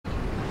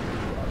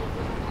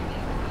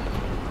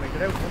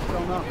Get out, what's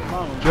going on? Come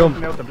on, we're Jump.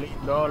 jumping out the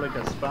bleeding door like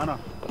a spanner.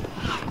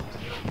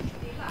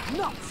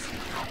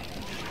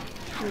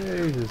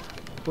 Jesus,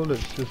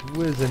 bullets just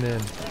whizzing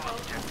in.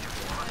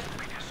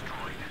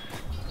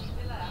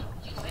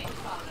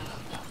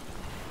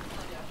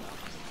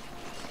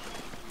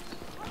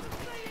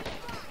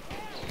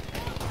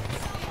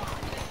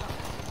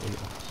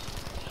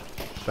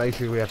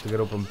 Basically, we have to get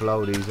up and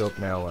blow these up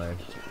now, Wayne.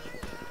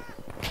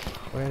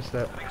 Where's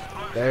that?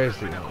 There's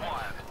the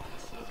one.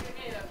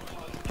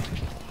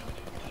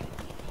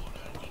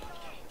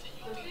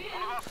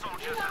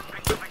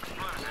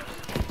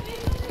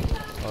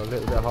 Oh, a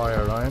little bit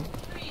higher, Ryan.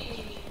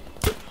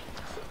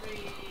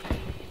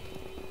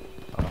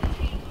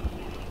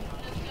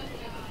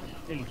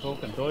 Nearly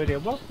fucking died here.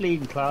 What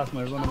bleeding class am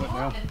I running with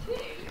now?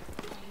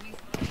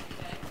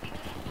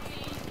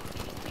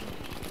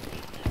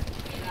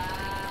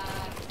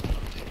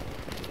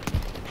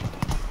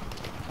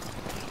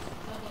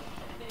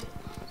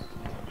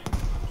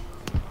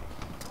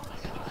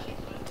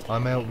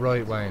 I'm out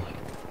right, Wayne.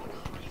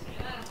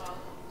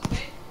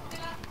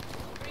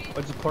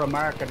 I just put a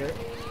marker there.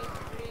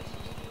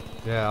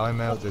 Yeah, I'm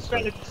out this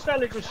way. This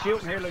fella just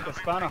shooting here like a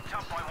spanner.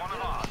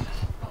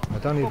 I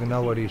don't even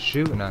know what he's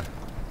shooting at.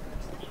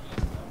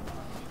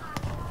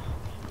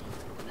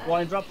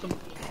 Wine drops him.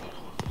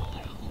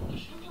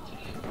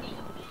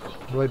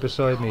 Right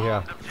beside me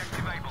here.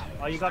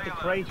 Oh, you got the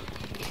crate.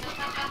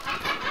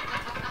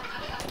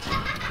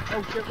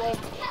 Oh shit, Rob.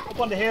 Up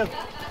on the hill.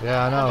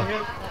 Yeah, I On the know.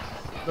 hill.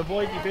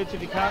 Avoid you bitch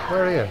if you can't.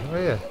 Where are you?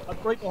 Where are you? I'm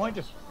right behind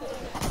you.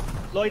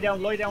 Lie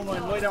down, Ryan,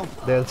 lie down.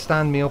 They'll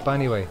stand me up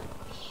anyway.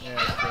 Yeah,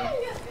 that's good.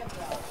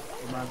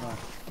 Good man.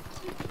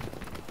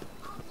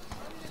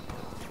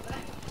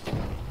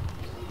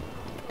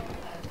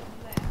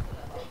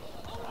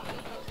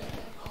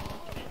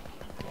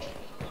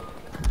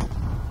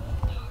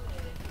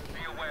 Be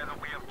aware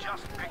that we have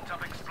just picked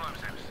up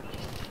explosives.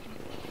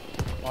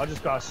 I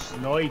just got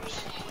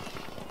sniped.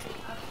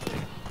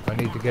 I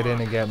need to get in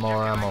and get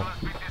more ammo.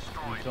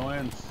 I'm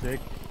dying sick.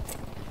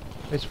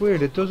 It's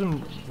weird, it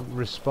doesn't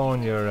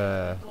respawn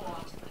your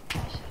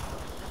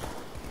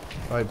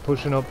Right,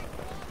 pushing up.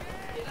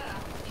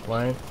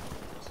 Wayne.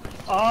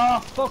 Ah,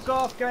 fuck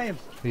off, game.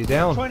 Are you I'm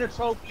down? trying to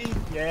throw bleed.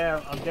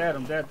 Yeah, I'm dead.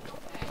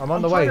 I'm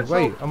on the way, trying to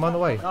wait, throw- I'm on the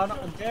way. No,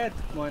 I'm dead.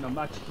 Mine, I'm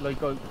actually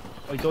like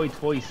I died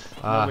twice.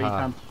 No way you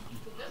Aha.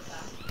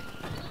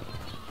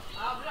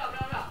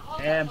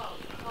 can't.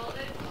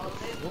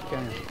 What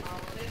game?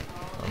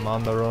 I'm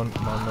on the run,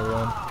 I'm on the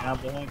run. Yeah,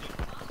 behind.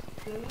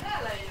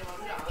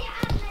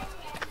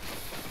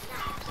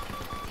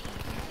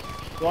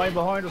 Ryan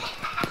behind us.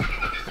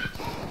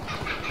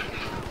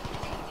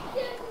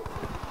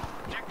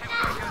 Objective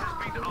Breaker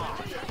has been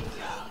armed.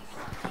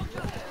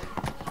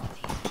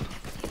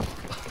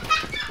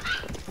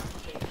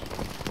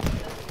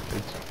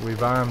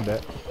 We've armed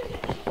it.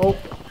 Oh!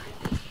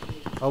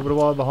 Over the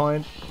wall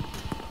behind.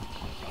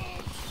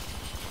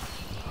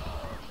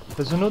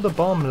 There's another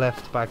bomb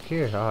left back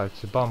here. Oh,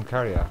 it's a bomb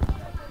carrier.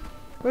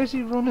 Where's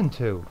he running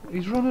to?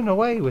 He's running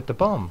away with the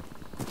bomb.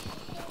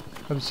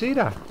 Can you see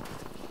that?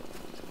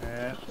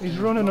 He's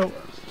running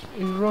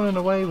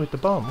away with the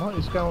bomb. What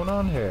is going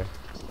on here?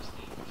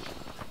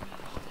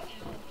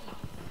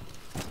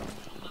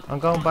 I'm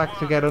going back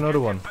to get another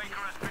one. Baker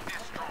has been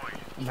destroyed.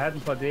 I'm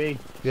heading for D.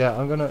 Yeah,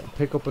 I'm gonna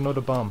pick up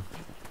another bomb.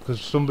 Because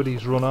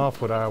somebody's run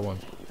off with our one.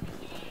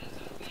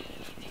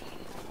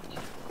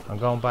 I'm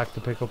going back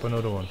to pick up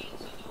another one.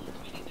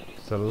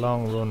 It's a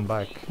long run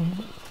back.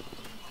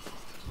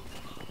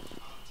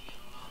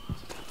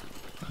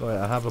 Right,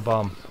 I have a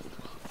bomb.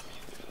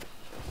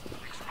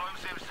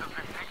 Explosives have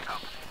been picked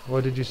up.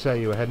 What did you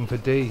say? You were heading for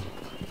D?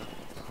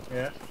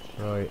 Yeah.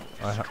 Right,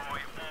 Destroy all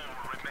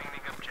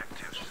remaining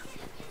objectives.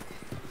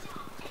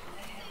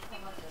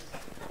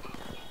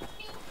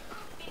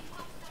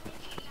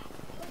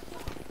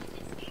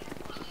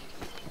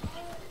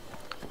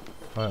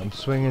 right, I'm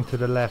swinging to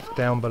the left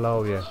down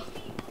below you.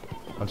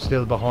 I'm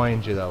still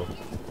behind you though.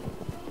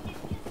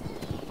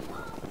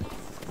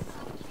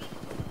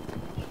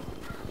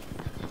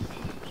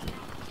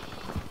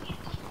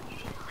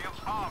 We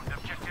have armed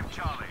objective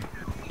Charlie.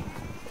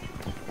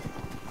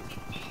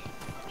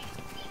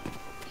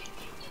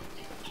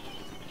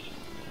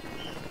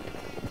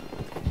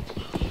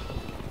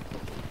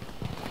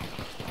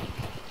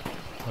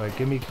 Right,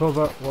 give me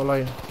cover while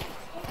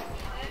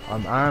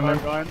I'm arming.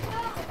 Right, Ryan.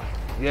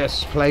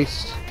 Yes,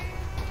 placed.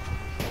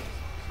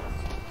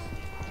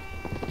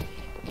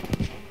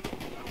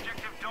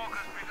 Objective Dog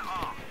has been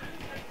armed.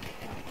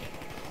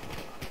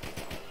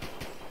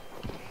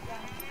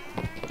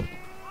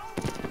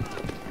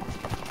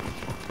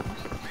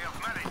 We have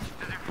managed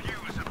to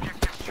defuse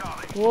objective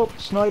Charlie. Whoop,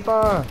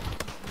 sniper!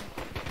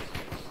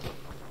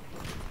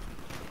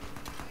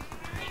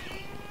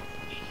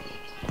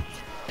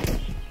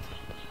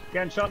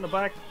 Getting shot in the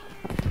back.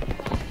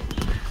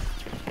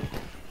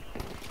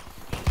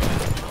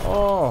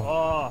 Oh!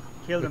 Oh,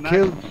 killed him.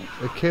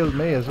 It killed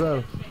me as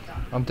well.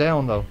 I'm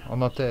down though, I'm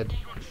not dead.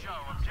 Good show,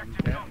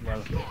 objective Yeah, Dog well,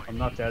 destroyed. I'm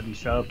not dead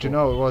myself. Do you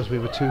know what it was? We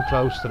were too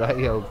close to that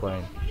yoke,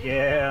 Wayne.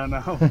 Yeah, I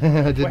know.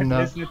 I didn't Went know.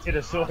 listening to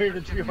the side of the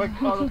tree, I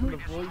caught up in the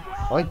voice.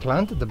 I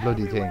planted the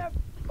bloody thing. Everywhere,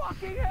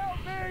 fucking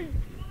help me!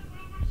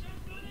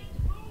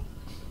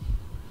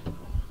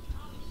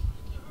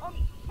 I'm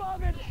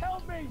bugging,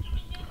 help me!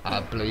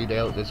 I bleed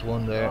out this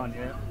one there. Come on,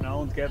 yeah. No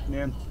one's getting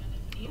in.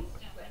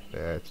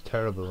 Yeah, it's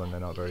terrible when they're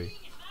not very...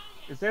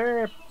 Is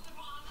there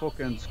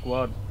fucking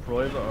squad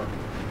private or?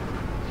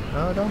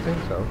 No, I don't think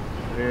so.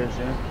 It is,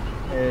 yeah.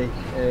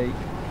 Hey.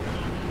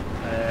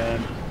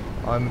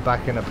 I'm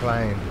back in a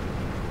plane.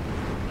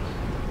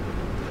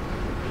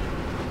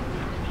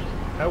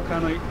 How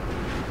can I?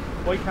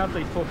 Why can't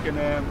they fucking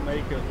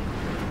make it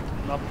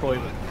not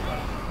private?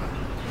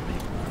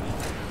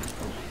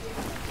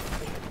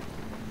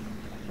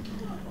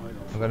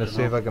 I'm gonna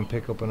see if I can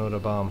pick up another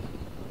bomb.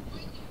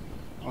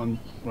 I'm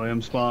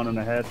spawning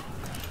ahead.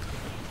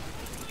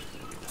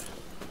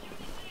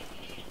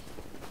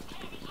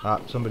 Ah,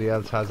 somebody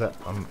else has it.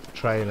 I'm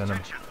trailing him.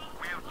 Attention,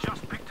 we have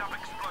just picked up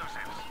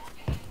explosives.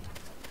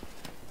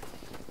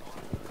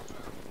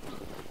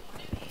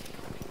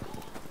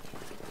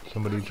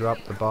 Somebody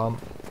dropped the bomb.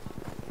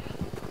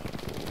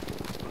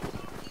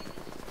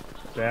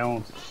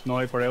 Down.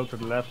 Sniper out to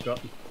the left. Got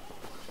him.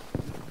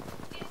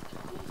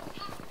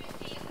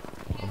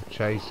 I'm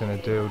chasing a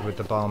dude with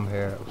the bomb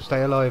here.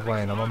 Stay alive,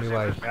 Wayne. I'm on my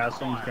way. Yeah,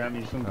 someone's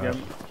getting me. Someone's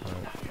getting me.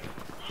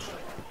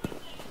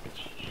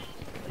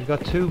 We've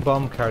got two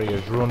bomb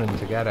carriers running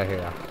together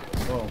here.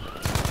 Oh.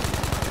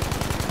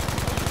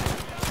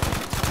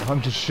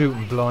 I'm just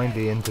shooting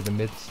blindly into the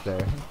midst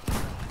there.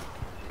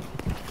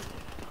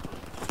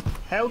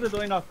 How did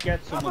I not get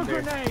Have a someone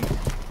there? grenade!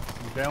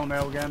 I'm down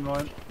now again,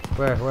 Ryan.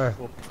 Where? Where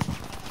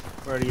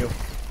are you?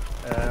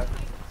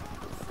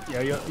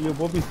 Yeah, you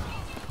above me.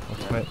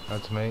 That's me.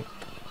 That's me.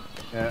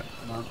 Yeah,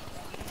 come on.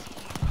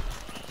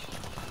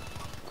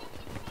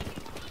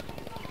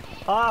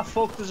 Ah,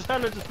 fuck, there's a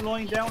fella just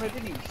lying down. I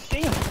didn't even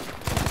see him.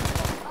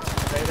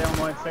 Stay down,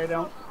 Ryan, stay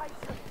down.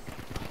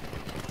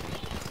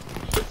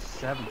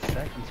 7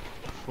 seconds.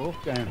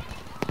 Fuck down.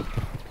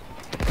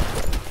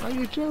 Are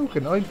you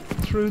joking? I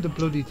threw the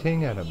bloody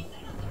thing at him.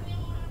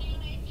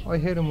 I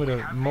hit him with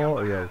a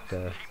mortar out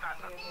there.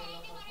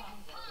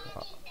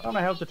 I don't know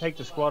how to take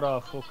the squad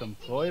off fucking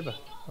private.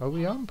 Are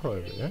we on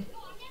private, yeah?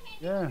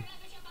 Yeah.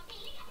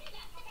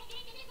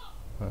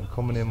 I'm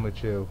coming in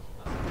with you.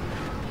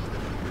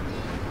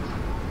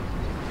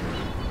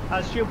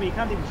 Ah, stupid, you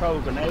can't even throw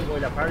a grenade while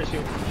that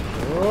parachute.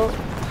 Oh,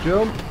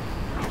 jump!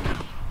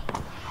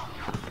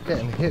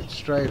 Getting hit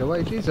straight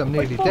away. Jeez, I'm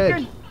nearly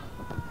dead.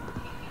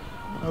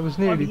 I was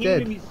nearly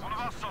dead. One of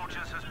our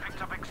soldiers has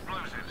picked up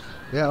explosives.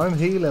 Yeah, I'm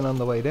healing on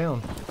the way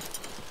down.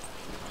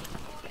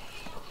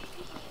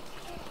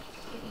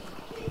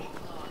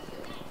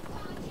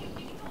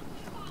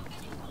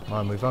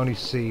 Man, we've only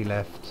C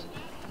left,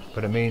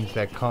 but it means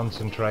they're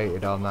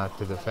concentrated on that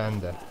to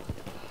defend it.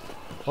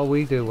 What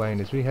we do, Wayne,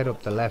 is we head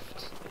up the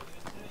left,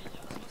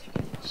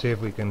 see if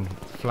we can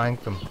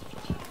flank them.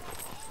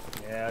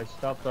 Yeah, I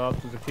stopped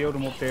off. There's a few of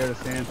them up there the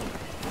same.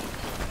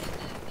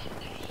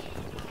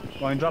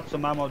 Ryan, drop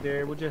some ammo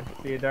there, would you?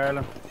 Be a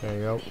darling. There you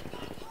go.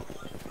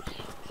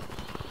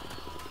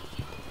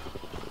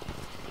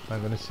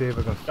 I'm gonna see if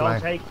I can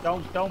flank.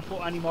 Don't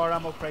put any more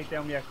ammo crate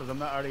down yet, because I'm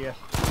not out of yet.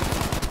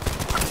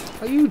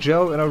 Are you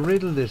joking? I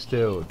riddled this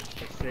dude.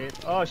 That's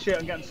it. Oh shit,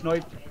 I'm getting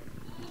sniped.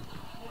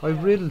 I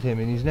riddled him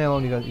and he's now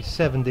only got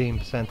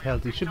 17%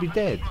 health. He should be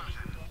dead.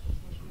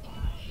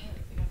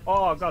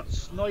 Oh, I got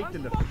sniped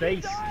in the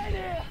face.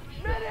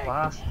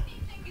 Fast.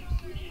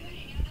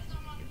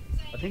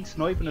 I think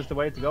sniping is the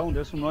way to go in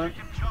this one, right?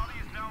 Objective Charlie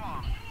is now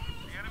on.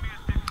 The enemy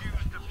has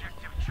defused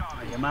Objective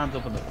Charlie. Your man's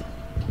up in the...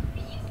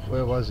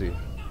 Where was he?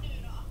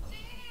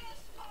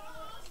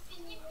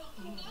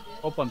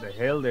 Up on the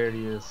hill there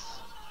he is.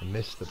 I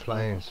missed the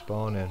plane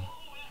spawning.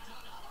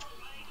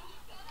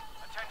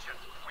 Attention,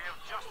 we have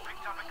just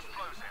picked up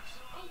explosives.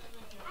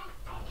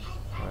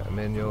 Right, I'm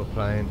in your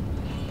plane.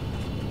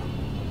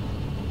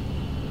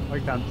 I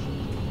can't.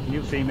 Can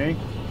you see me?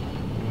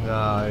 No,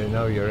 I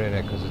know you're in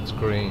it because it's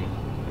green.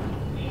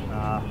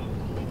 Nah.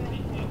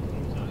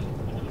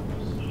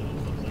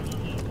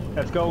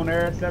 Let's go,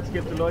 Nurse. Let's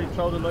get the light,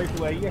 throw the light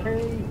away.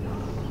 Yay!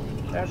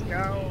 Let's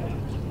go.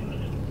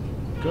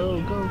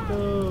 Go, go,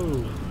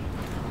 go!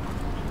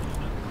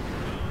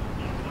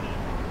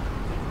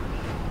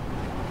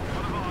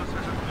 One of ours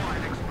has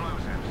acquired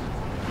explosives.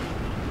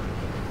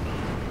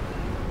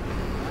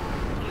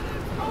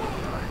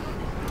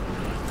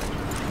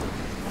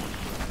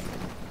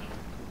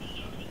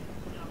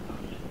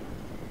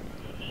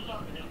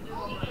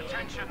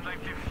 Attention,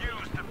 they've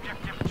defused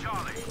Objective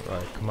Charlie.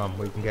 Right, come on,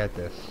 we can get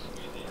this.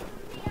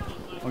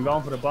 I'm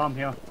going for the bomb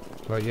here.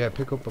 Right, yeah,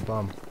 pick up a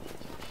bomb.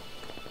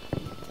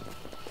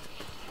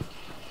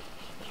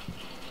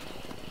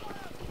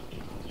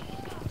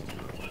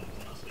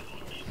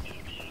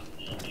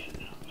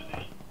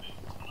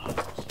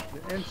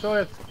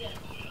 Inside.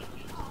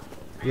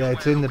 Yeah,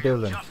 it's in the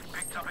building. Just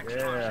picked up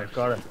Yeah,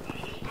 got it.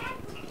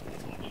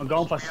 I'm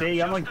going for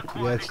C, am I?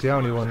 Yeah, it's the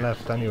only one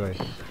left anyway.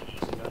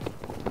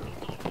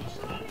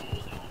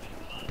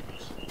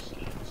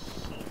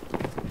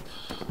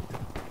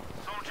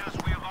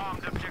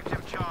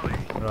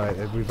 Right,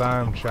 we've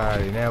armed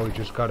Charlie. Now we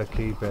just gotta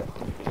keep it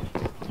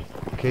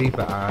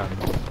armed.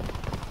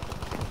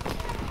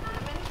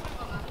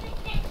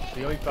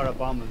 The I've got a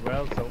bomb as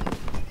well, so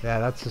Yeah,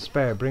 that's the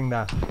spare. Bring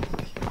that.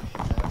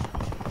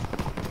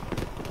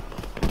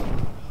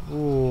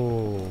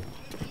 Ooh.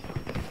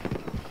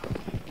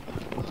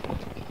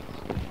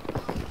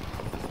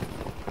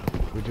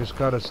 We just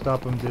gotta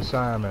stop him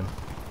disarming.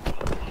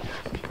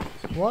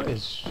 What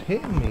is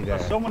hitting me there?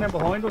 there's someone in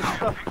behind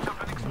us.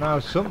 No,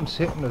 something's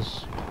hitting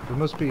us. There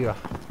must be a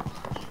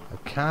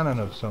cannon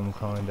of some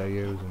kind they're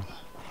using.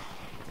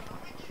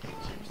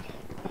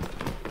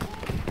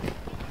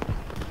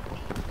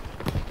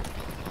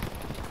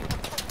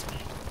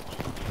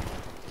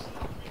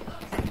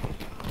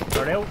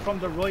 They're out from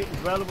the right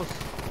as well of us.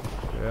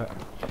 Yeah.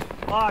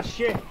 Ah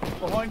shit!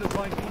 Behind us,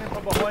 Ryan, coming in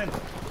from behind.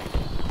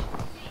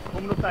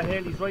 Coming up that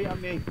hill, he's right at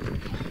me.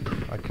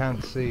 I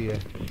can't see you.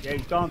 Yeah,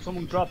 he's gone.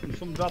 Someone dropped him.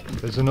 Someone dropped him.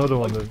 There's another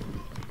one. That,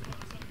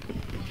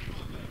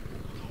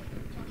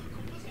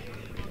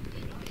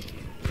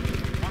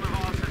 One of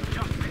ours has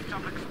just picked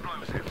up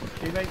explosives.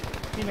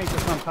 Teammate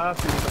just gone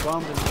past me with the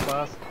bomb in his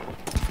fast.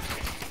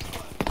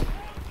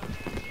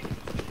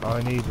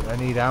 oh, I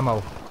need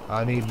ammo.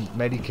 I need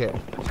medikit.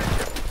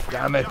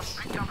 Damn it!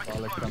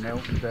 Alex, I'm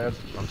out. I'm dead.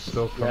 I'm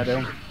stuck. Yeah,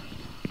 down.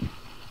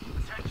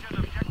 Attention,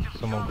 objective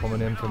Someone Charlie.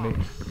 coming in for me.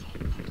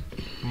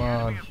 Come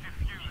on. We have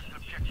defused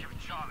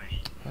objective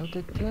Charlie. How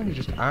did they only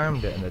just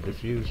armed it and a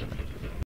diffuser?